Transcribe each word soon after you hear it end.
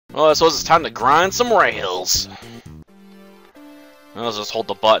Well, I suppose it's time to grind some rails. I'll just hold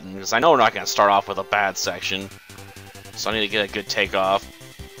the button, because I know we're not going to start off with a bad section. So I need to get a good takeoff.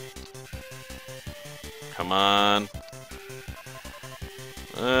 Come on.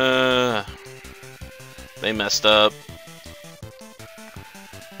 They messed up.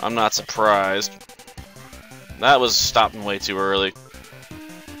 I'm not surprised. That was stopping way too early.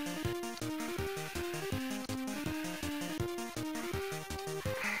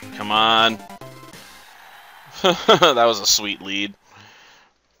 Come on. That was a sweet lead.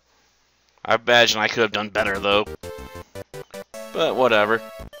 I imagine I could have done better, though. But whatever.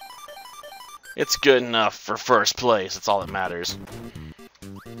 It's good enough for first place. That's all that matters.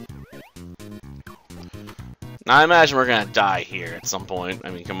 Now, I imagine we're gonna die here at some point.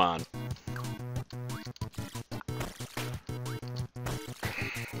 I mean, come on.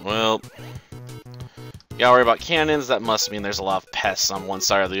 Well, you gotta worry about cannons. That must mean there's a lot of pests on one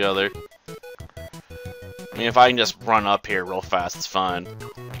side or the other. I mean, if I can just run up here real fast, it's fine.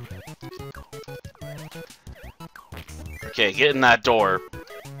 Okay, get in that door.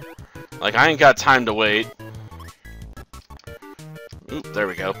 Like, I ain't got time to wait. Oop, there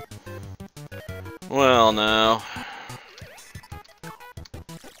we go. Well, no.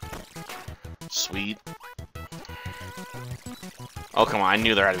 Sweet. Oh, come on, I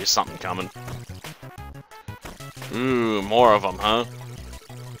knew there had to be something coming. Ooh, more of them, huh?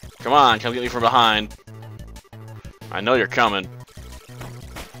 Come on, come get me from behind. I know you're coming.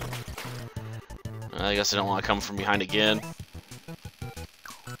 I guess I don't want to come from behind again.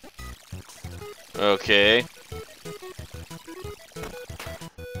 Okay.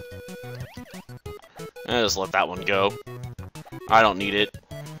 I'll just let that one go. I don't need it.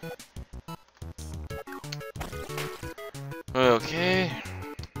 Okay.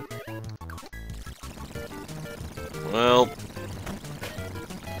 Well,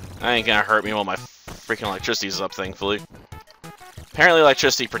 that ain't gonna hurt me while my freaking electricity's up, thankfully. Apparently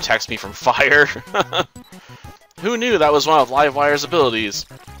electricity protects me from fire. Who knew that was one of Livewire's abilities?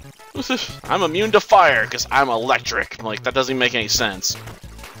 I'm immune to fire because I'm electric. I'm like, that doesn't even make any sense.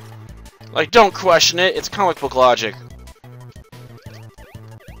 Like, don't question it. It's comic book logic.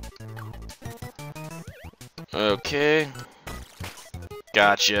 Okay.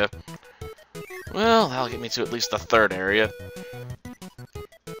 Gotcha. Well, that'll get me to at least the third area.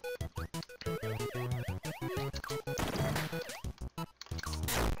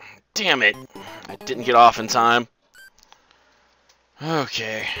 Damn it! I didn't get off in time.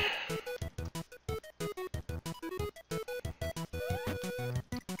 Okay.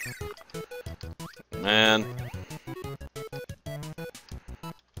 Man.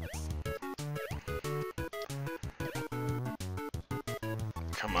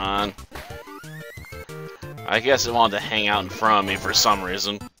 Come on. I guess it wanted to hang out in front of me for some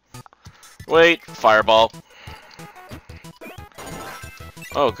reason. Wait, fireball.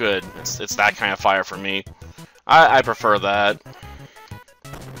 Oh, good. It's that kind of fire for me. I prefer that.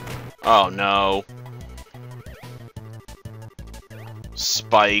 Oh, no.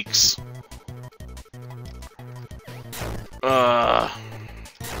 Spikes.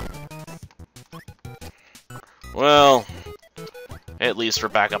 Well, at least we're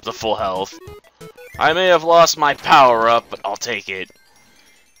back up to full health. I may have lost my power-up, but I'll take it.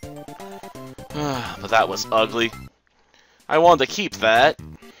 But that was ugly. I wanted to keep that.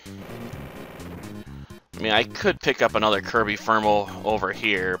 I mean, I could pick up another Kirby thermal over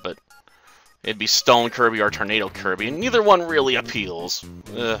here, but it'd be Stone Kirby or Tornado Kirby, and neither one really appeals.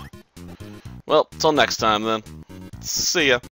 Well, till next time then. See ya.